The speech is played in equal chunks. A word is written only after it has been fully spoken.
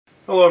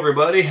Hello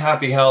everybody,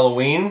 happy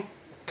Halloween.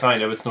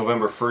 Kind of, it's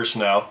November 1st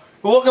now.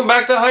 But welcome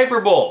back to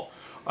Hyperbole.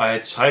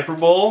 It's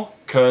Hyperbole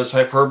because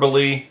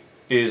hyperbole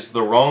is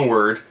the wrong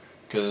word,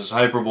 because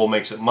hyperbole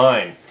makes it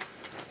mine.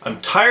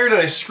 I'm tired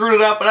and I screwed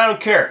it up and I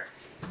don't care.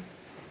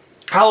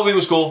 Halloween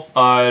was cool.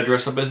 I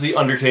dressed up as the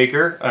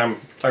Undertaker. I'm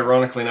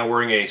ironically now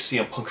wearing a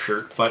CM Punk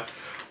shirt, but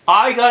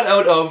I got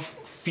out of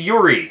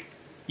Fury.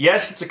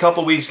 Yes, it's a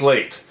couple weeks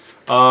late.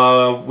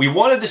 We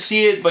wanted to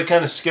see it, but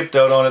kind of skipped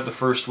out on it the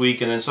first week,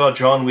 and then saw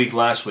John Wick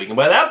last week. And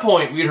by that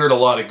point, we'd heard a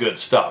lot of good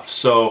stuff,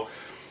 so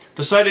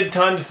decided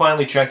time to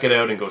finally check it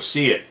out and go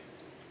see it.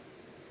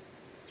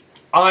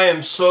 I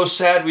am so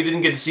sad we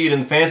didn't get to see it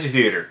in the fancy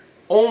theater.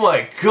 Oh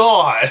my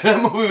god,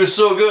 that movie was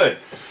so good.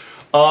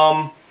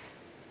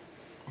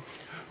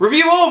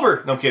 Review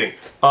over! No, I'm kidding.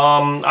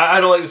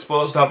 I don't like to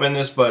spoil stuff in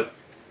this, but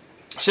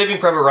Saving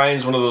Private Ryan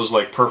is one of those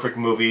like perfect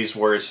movies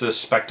where it's just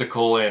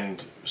spectacle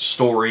and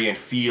story and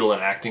feel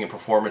and acting and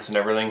performance and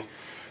everything.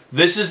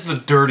 This is the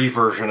dirty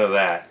version of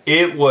that.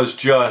 It was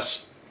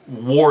just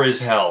war as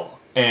hell,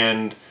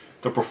 and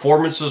the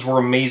performances were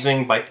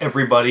amazing by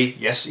everybody.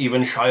 Yes,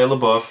 even Shia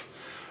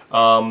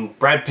LaBeouf.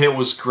 Brad Pitt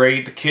was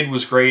great. The kid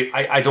was great.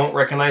 I don't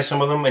recognize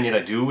some of them, and yet I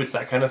do. It's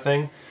that kind of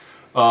thing.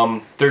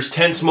 There's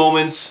tense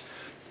moments.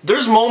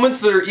 There's moments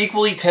that are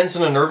equally tense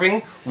and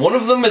unnerving. One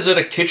of them is at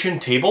a kitchen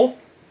table.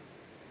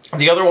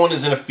 The other one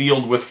is in a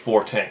field with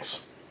 4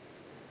 tanks.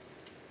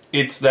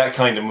 It's that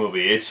kind of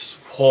movie. It's,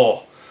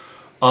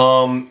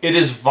 it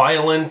is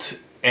violent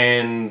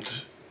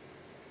and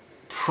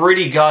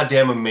pretty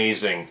goddamn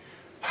amazing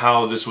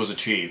how this was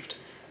achieved.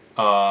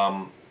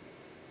 And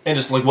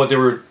just like what they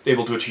were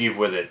able to achieve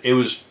with it. It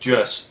was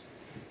just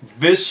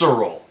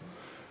visceral.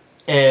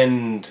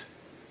 And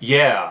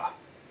yeah,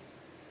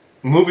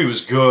 movie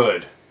was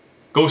good.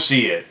 Go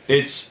see it.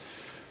 It's,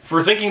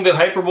 for thinking that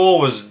Hyperbole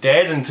was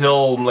dead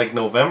until like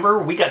November,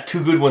 we got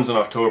 2 good ones in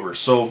October.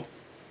 So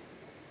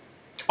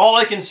all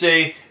I can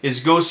say is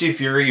go see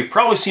Fury. You've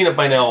probably seen it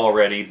by now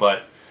already,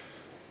 but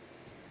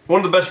one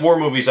of the best war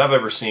movies I've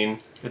ever seen.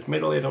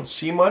 Admittedly, I don't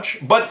see much,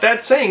 but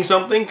that's saying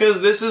something because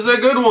this is a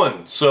good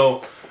one.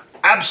 So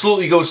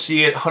absolutely go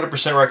see it.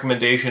 100%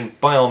 recommendation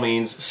by all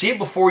means. See it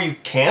before you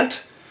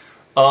can't.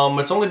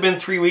 It's only been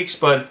 3 weeks,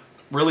 but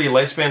really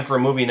lifespan for a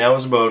movie now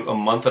is about a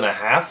month and a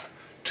half.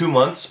 2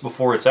 months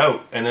before it's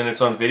out, and then it's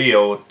on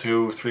video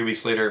 2-3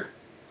 weeks later,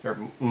 or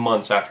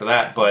months after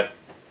that, but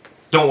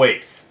don't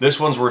wait. This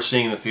one's worth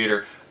seeing in the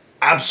theater.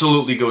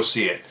 Absolutely go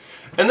see it.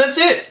 And that's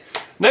it!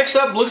 Next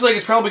up, looks like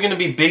it's probably going to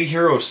be Big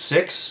Hero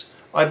 6,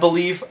 I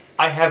believe.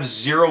 I have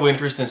zero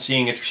interest in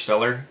seeing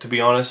Interstellar, to be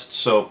honest,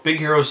 so Big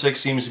Hero 6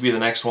 seems to be the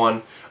next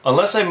one,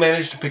 unless I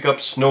manage to pick up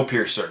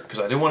Snowpiercer, because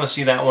I do want to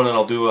see that one, and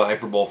I'll do a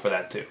Hyperbole for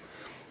that too.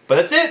 But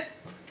that's it!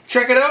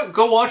 Check it out,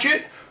 go watch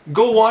it.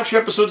 Go watch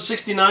episode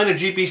 69 of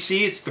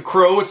GPC. It's The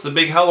Crow. It's the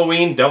big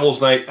Halloween Devil's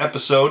Night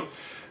episode.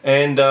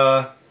 And,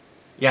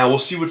 yeah, we'll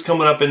see what's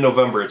coming up in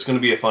November. It's going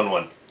to be a fun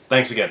one.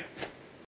 Thanks again.